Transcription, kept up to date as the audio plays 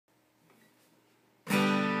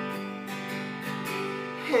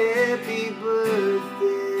Happy birthday,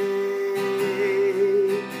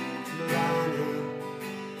 Dilana.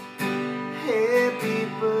 Happy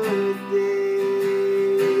birthday,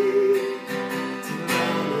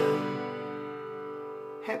 Dilana.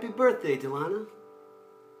 Happy birthday, Dilana.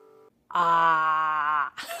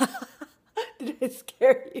 Ah! Did I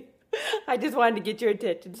scare you? I just wanted to get your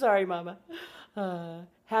attention. Sorry, Mama.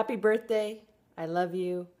 Happy birthday. I love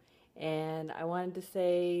you. And I wanted to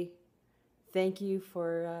say thank you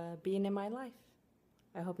for being in my life.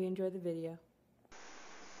 I hope you enjoyed the video.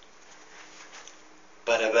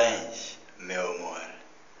 Parabéns, meu amor.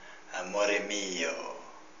 Amore mio.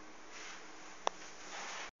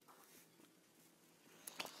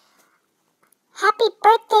 Happy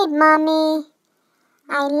birthday, Mommy.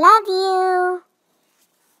 I love you.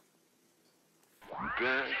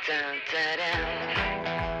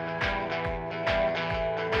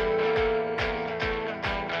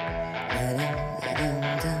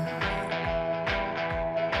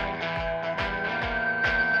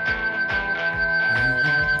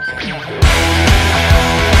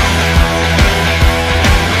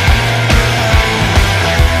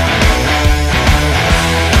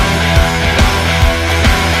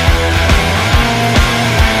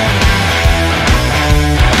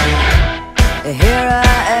 Here I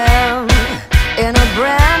am in a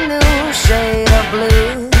brand new shade of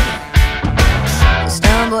blue.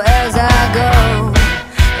 Stumble as I go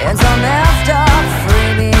in some effed up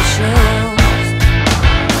freebie shoes.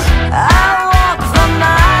 I walk for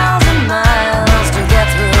miles and miles to get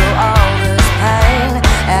through all this pain,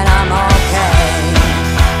 and I'm okay,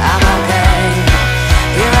 I'm okay.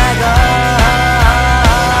 Here I go.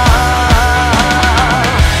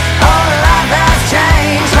 Oh, life has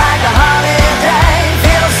changed like a holiday.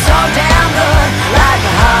 Feels so damn good, like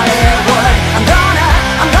a Hollywood. I'm gonna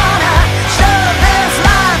shove this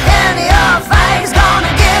life in your face.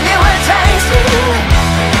 Gonna give you a taste.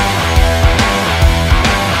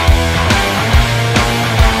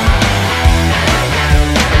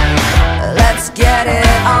 Let's get it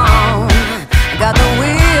on. Got the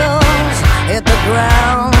wheels hit the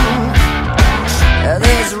ground.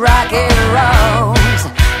 These rocky roads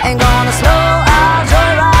ain't gonna slow our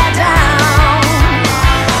joyride down.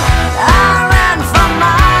 I ran for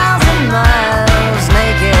miles and miles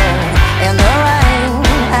naked in the rain,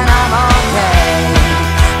 and I'm okay,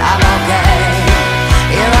 I'm okay.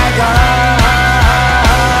 Here I go.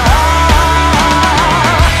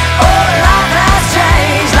 Oh, life has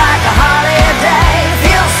changed like a holiday.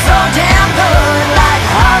 Feels so damn good, like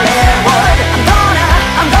Hollywood.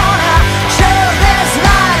 I'm gonna shove this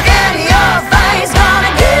life in your face.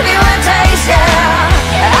 Gonna give you a taste, yeah.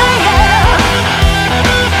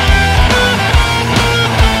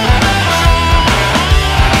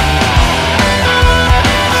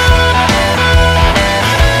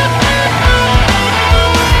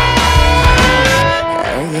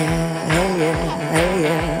 Hey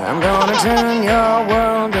yeah, I'm gonna turn your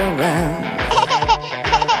world around.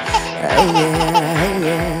 Hey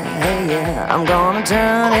yeah, I'm gonna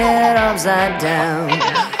turn it upside down. Hey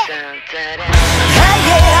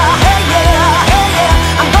yeah,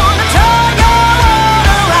 I'm gonna turn your world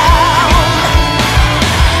around.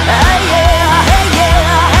 Hey yeah,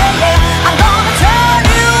 I'm gonna turn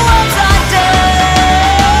you upside down.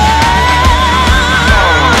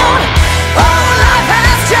 Oh, life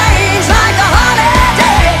has changed like a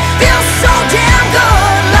holiday. Feels so damn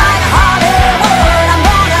good, like Hollywood. I'm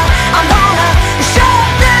gonna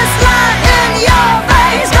shove this life in your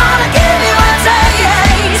face. Gonna give you a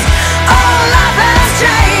taste. Oh, life has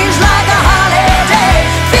changed like a holiday.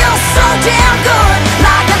 Feels so damn good,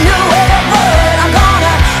 like I knew it would. I'm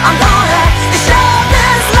gonna shove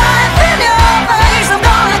this life in your face. I'm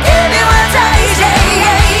gonna give you a taste. Hey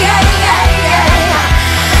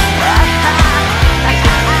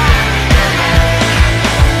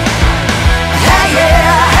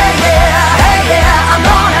yeah, I'm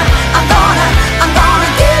gonna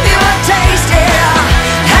give you a taste, yeah.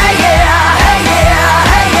 Hey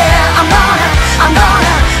yeah, I'm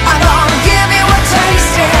gonna give you a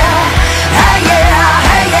taste, yeah.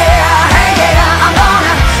 Hey yeah, I'm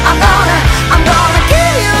gonna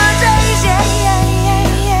give you a taste,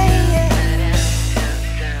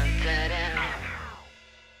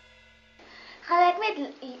 Gelyk met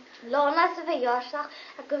Lana se verjaarsdag.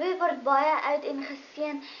 Ek hoop jy word baie oud en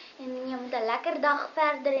geseën en jy moet 'n lekker dag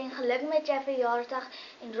verder en geluk met jou verjaarsdag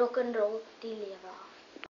en rock and roll die lewe af.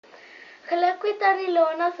 Geluk met Tannie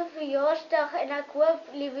Lana se verjaarsdag en ek hoop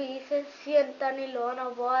liewe Jesus seën Tannie Lana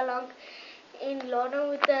baie lank en Lana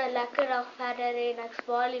moet 'n lekker dag verder en ek's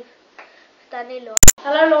baie lief vir Tannie Lana.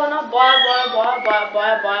 Hallo Lona, baie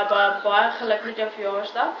geluk met jou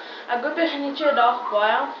verjaarsdag. Ek hoop jy geniet jou dag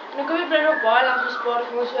baie en ek hoop jy bly nog baie lank gespaar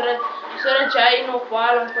vir ons sodat jy nog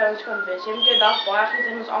baie lank vir ons kan wees. Jy moet jou dag baie geniet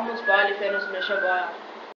en ons almal is baie lief en ons mis jou baie.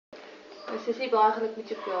 My sussie, baie geluk met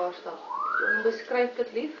jou verjaarsdag. Jy onbeskryflik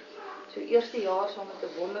lief. Jou eerste jaar saam met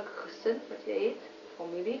 'n wonderlike gesin wat jy het,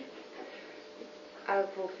 familie. Ek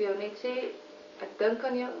wil vir jou net sê, ek dink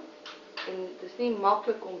aan jou en dit is nie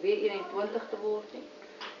maklik om weer 21 te word nie.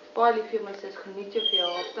 Baie lief vir my sis, geniet jou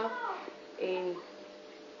verjaarsdag en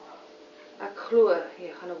ek glo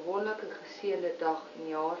jy gaan 'n wonderlike geseënde dag en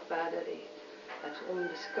jaar verder hê. Dit is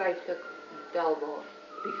onbeskryflik ontelbaar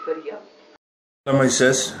lief vir jou. Hallo my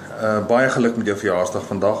sis, baie geluk met jou verjaarsdag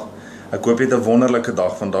vandag. Ek hoop jy het 'n wonderlike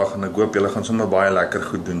dag vandag en ek hoop julle gaan sommer baie lekker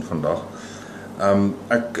goed doen vandag.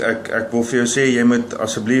 Ek wil vir jou sê jy moet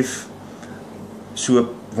asseblief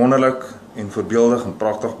so wonderlik en voorbeeldig en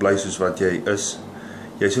pragtig bly soos wat jy is.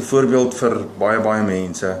 Jy's 'n voorbeeld vir baie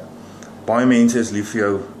mense. Baie mense is lief vir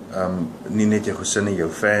jou, nie net jou gesin en jou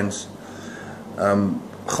fans.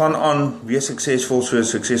 Gaan aan, wees suksesvol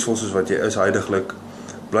soos wat jy is huidiglik.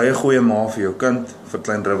 Bly 'n goeie ma vir jou kind, vir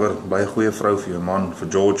Klein River, bly 'n goeie vrou vir jou man, vir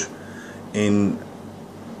George en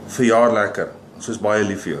verjaar lekker. Ons is baie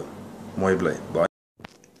lief vir jou. Mooi bly. Baie.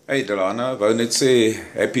 Hey Dilana, wou net sê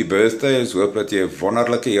happy birthday. Ek hoop dat jy 'n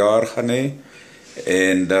wonderlike jaar gaan hê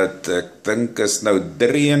en dat ek dink is nou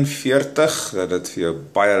 43 dat dit vir jou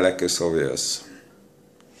baie lekker sal wees.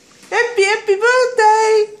 Happy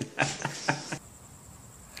birthday!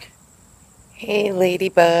 Hey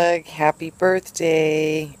Ladybug, happy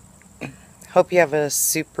birthday. Hope you have a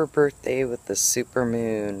super birthday with the super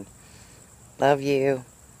moon. Love you.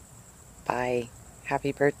 Bye.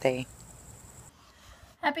 Happy birthday.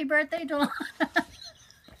 Happy birthday, Dilana.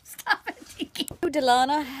 Stop it, Tiki. Oh,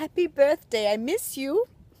 Dilana, happy birthday. I miss you.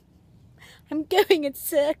 I'm going in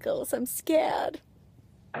circles. I'm scared.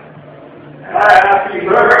 Happy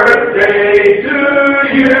birthday to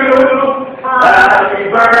you. Happy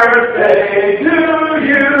birthday to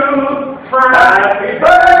you. Happy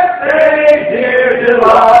birthday, dear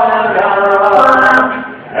Dilana.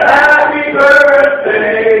 Happy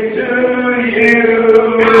birthday to you.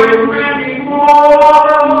 And many more.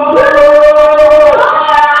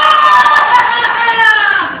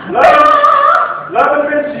 Love and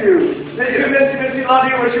miss you. Miss you, love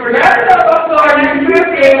you, wish you were here. Are you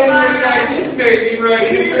cooking? This baby right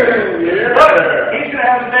here. Yeah. Look, he's gonna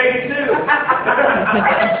have a baby too.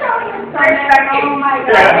 Oh my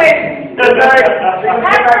God.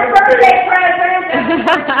 Happy birthday present.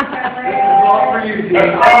 All for you, Dee.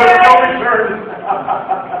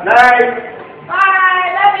 Night. Bye.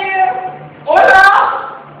 Love you. Hola.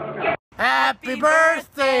 Happy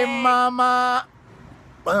birthday, Mama.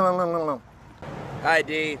 Hi,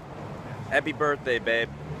 Dee. Happy birthday, babe.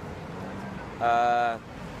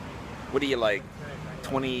 What are you, like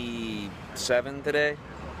 27 today?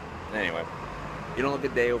 Anyway, you don't look a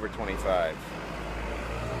day over 25.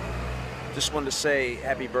 Just wanted to say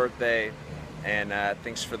happy birthday and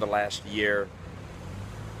thanks for the last year.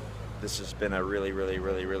 This has been a really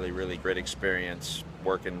great experience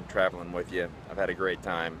working, traveling with you. I've had a great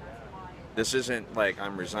time. This isn't like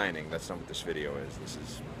I'm resigning. That's not what this video is. This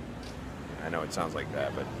is, I know it sounds like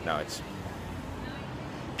that, but no, it's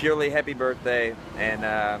purely happy birthday and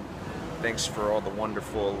thanks for all the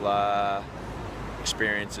wonderful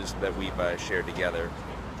experiences that we've shared together,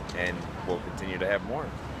 and we'll continue to have more.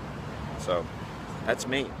 So that's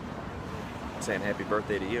me saying happy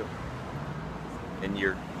birthday to you. And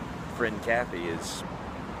your friend Kathy is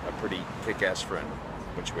a pretty kick-ass friend,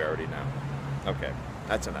 which we already know. Okay,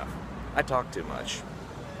 that's enough. I talk too much.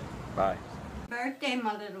 Bye. Birthday,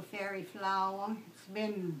 my little fairy flower. It's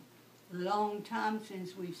been a long time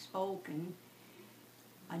since we've spoken.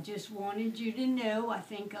 I just wanted you to know I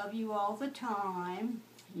think of you all the time.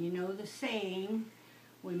 You know the saying,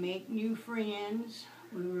 we make new friends,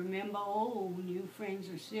 we remember old. New friends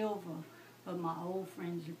are silver, but my old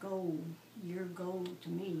friends are gold. You're gold to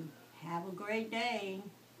me. Have a great day.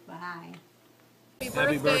 Bye.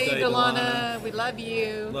 Happy birthday, Dilana. We love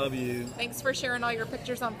you. Love you. Thanks for sharing all your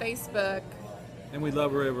pictures on Facebook. And we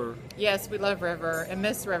love River. Yes, we love River and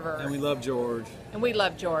Miss River. And we love George. And we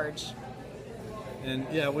love George. And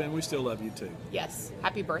yeah, we still love you too. Yes.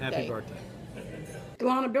 Happy birthday. Happy birthday.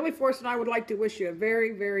 Dilana, Billy Force and I would like to wish you a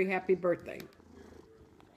very happy birthday.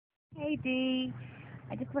 Hey Dee,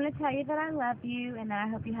 I just want to tell you that I love you and that I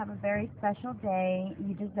hope you have a very special day.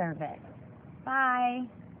 You deserve it. Bye.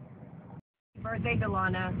 Birthday,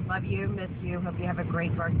 Dilana. Love you, miss you. Hope you have a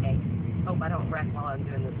great birthday. Hope I don't wreck while I'm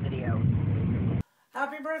doing this video.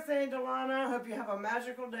 Happy birthday, Dilana. Hope you have a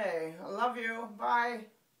magical day. I love you. Bye.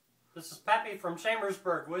 This is Pappy from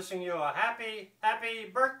Chambersburg wishing you a happy, happy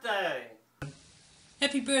birthday.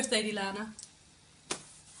 Happy birthday, Dilana.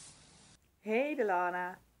 Hey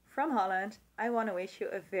Dilana, from Holland. I want to wish you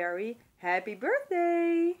a very happy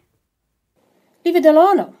birthday. Lieve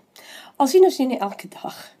Dilana, al sien ons nie elke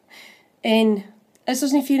dag. En is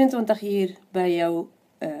ons nie 24 uur by jou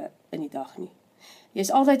in die dag nie. Jy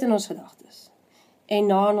is altyd in ons gedagtes. En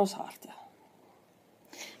na in ons harte.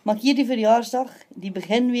 Maak hierdie verjaarsdag die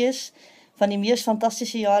begin wees van die mees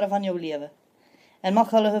fantastische jare van jou lewe. En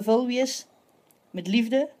mag hulle gevul wees met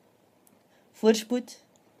liefde, voorspoed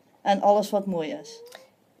en alles wat mooi is.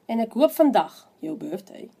 En ek hoop vandag, jou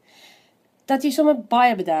birthday, dat jy sommer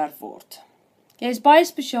baie bederf word. Jy is baie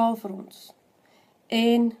spesiaal vir ons.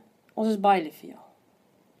 En ons is baie lief vir jou.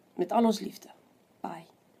 Met al ons liefde. Bye.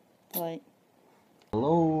 Bye.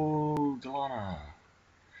 Hello, Dilana.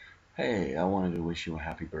 Hey, I wanted to wish you a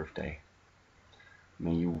happy birthday.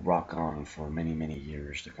 May you rock on for many, many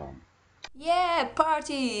years to come. Yeah,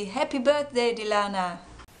 party! Happy birthday, Dilana!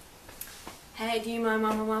 Hey, dear my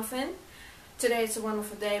mama muffin. Today is a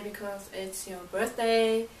wonderful day because it's your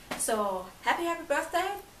birthday. So happy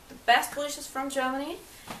birthday! The best wishes from Germany.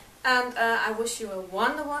 And I wish you a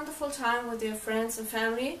wonderful time with your friends and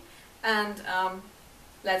family. And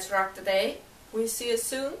let's rock the day. We'll see you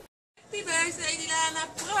soon. Happy birthday, Dilana.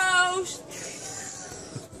 Proost!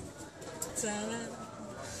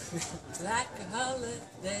 Like a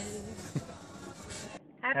holiday.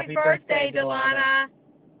 Happy birthday, Dilana.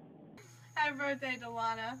 Happy birthday,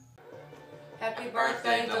 Dilana. Happy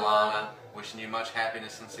birthday, Dilana. Wishing you much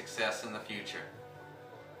happiness and success in the future.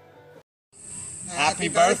 Happy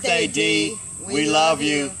birthday, Dee. We love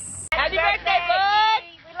you. Happy birthday, bud.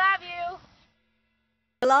 We love you.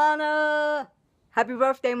 Dilana. Happy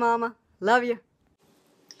birthday, Mama. Love you.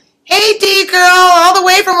 Hey, D girl, all the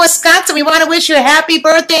way from Wisconsin. We want to wish you a happy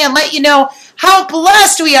birthday and let you know how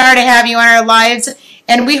blessed we are to have you in our lives.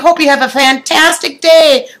 And we hope you have a fantastic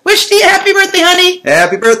day. Wish Dee a happy birthday, honey.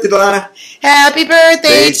 Happy birthday, Dilana. Happy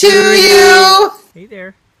birthday to you. Hey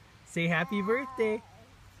there. Say happy birthday.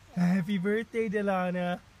 Happy birthday,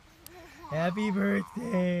 Dilana. Happy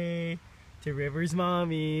birthday to River's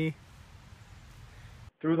mommy.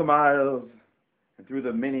 Through the miles and through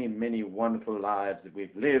the many, many wonderful lives that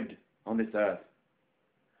we've lived on this earth,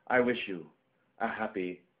 I wish you a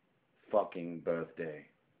happy fucking birthday.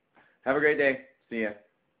 Have a great day. See ya.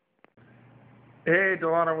 Hey,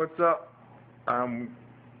 Dilana, what's up? I'm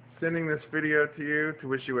sending this video to you to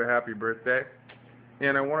wish you a happy birthday.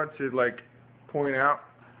 And I wanted to, point out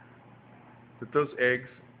that those eggs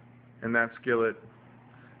in that skillet,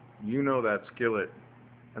 you know that skillet.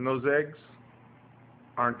 And those eggs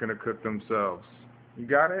aren't going to cook themselves. You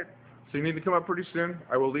got it? So you need to come up pretty soon.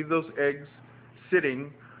 I will leave those eggs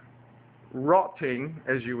sitting, rotting,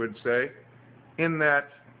 as you would say, in that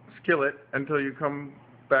skillet until you come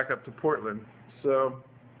back up to Portland. So,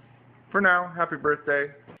 for now, happy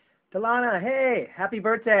birthday. Dilana, hey, happy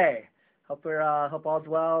birthday. Hope all's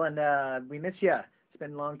well, and we miss you. It's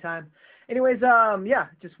been a long time. Anyways, yeah,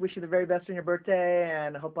 just wish you the very best on your birthday,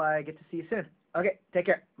 and hope I get to see you soon. Okay, take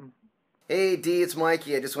care. Hey, D, it's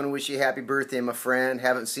Mikey. I just want to wish you a happy birthday, my friend.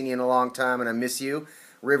 Haven't seen you in a long time, and I miss you.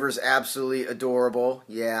 River's absolutely adorable,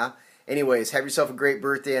 yeah. Anyways, have yourself a great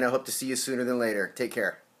birthday, and I hope to see you sooner than later. Take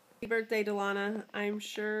care. Happy birthday, Dilana. I'm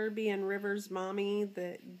sure being River's mommy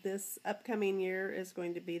that this upcoming year is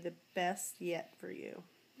going to be the best yet for you.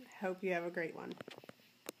 Hope you have a great one.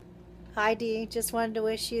 Hi, Dee. Just wanted to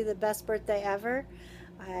wish you the best birthday ever.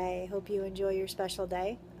 I hope you enjoy your special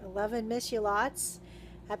day. I love and miss you lots.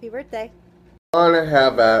 Happy birthday. I want to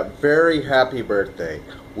have a very happy birthday.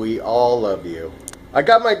 We all love you. I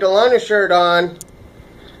got my Dilana shirt on.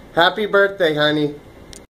 Happy birthday, honey.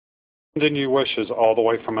 Sending you wishes all the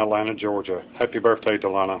way from Atlanta, Georgia. Happy birthday,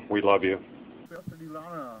 Dilana. We love you. Birthday,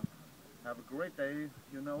 Dilana. Have a great day.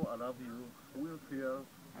 You know I love you. We'll see you.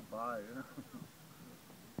 Bye.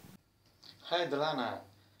 Hi, Dilana.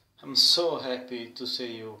 I'm so happy to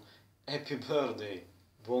see you. Happy birthday.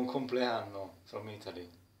 Buon compleanno from Italy.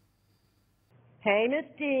 Hey, Miss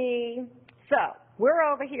D. So, we're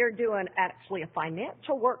over here doing actually a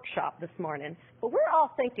financial workshop this morning, but we're all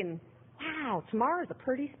thinking, wow, tomorrow's a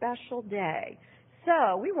pretty special day.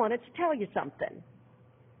 So, we wanted to tell you something.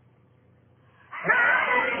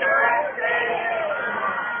 Happy birthday!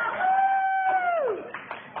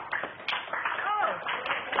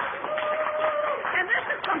 And this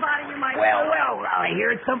is somebody you might Well, I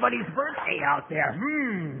hear it's somebody's birthday out there.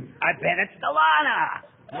 I bet it's Dilana.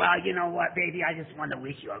 Well, you know what, baby? I just want to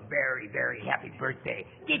wish you a very, very happy birthday.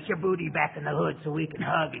 Get your booty back in the hood so we can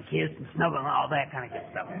hug and kiss and snuggle and all that kind of good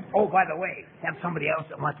stuff. Oh, by the way, have somebody else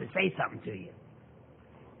that wants to say something to you.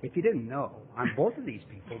 If you didn't know, I'm both of these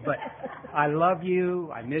people, but I love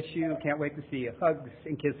you, I miss you, can't wait to see you. Hugs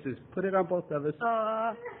and kisses. Put it on both of us.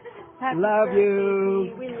 Happy Love birthday.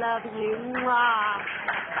 you. We love you. Mwah.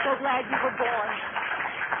 So glad you were born.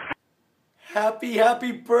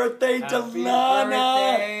 Happy birthday,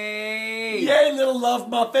 Dilana! Birthday. Yay, little love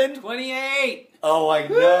muffin! 28! Oh, I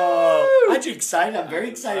know. Aren't you excited? I'm very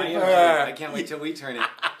excited for her. I can't wait till we turn it.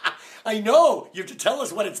 I know. You have to tell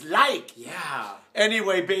us what it's like. Yeah.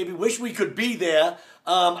 Anyway, baby, wish we could be there.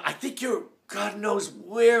 I think you're, God knows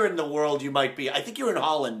where in the world you might be. I think you're in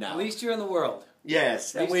Holland now. At least you're in the world.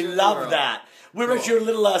 Yes, and least we you're in the love world. that. We're at your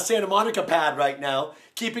little Santa Monica pad right now,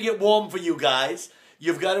 keeping it warm for you guys.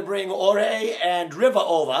 You've got to bring Jorge and River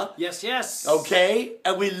over. Yes, yes. Okay?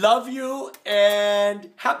 And we love you, and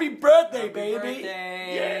happy birthday, baby.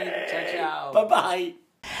 Birthday. Ciao, ciao. Bye-bye.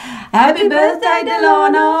 Happy birthday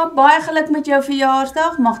Dilana, baie geluk met jou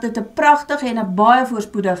verjaarsdag. Mag dit 'n pragtige en 'n baie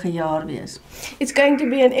voorspoedige jaar wees. It's going to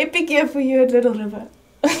be an epic year for you at Little River.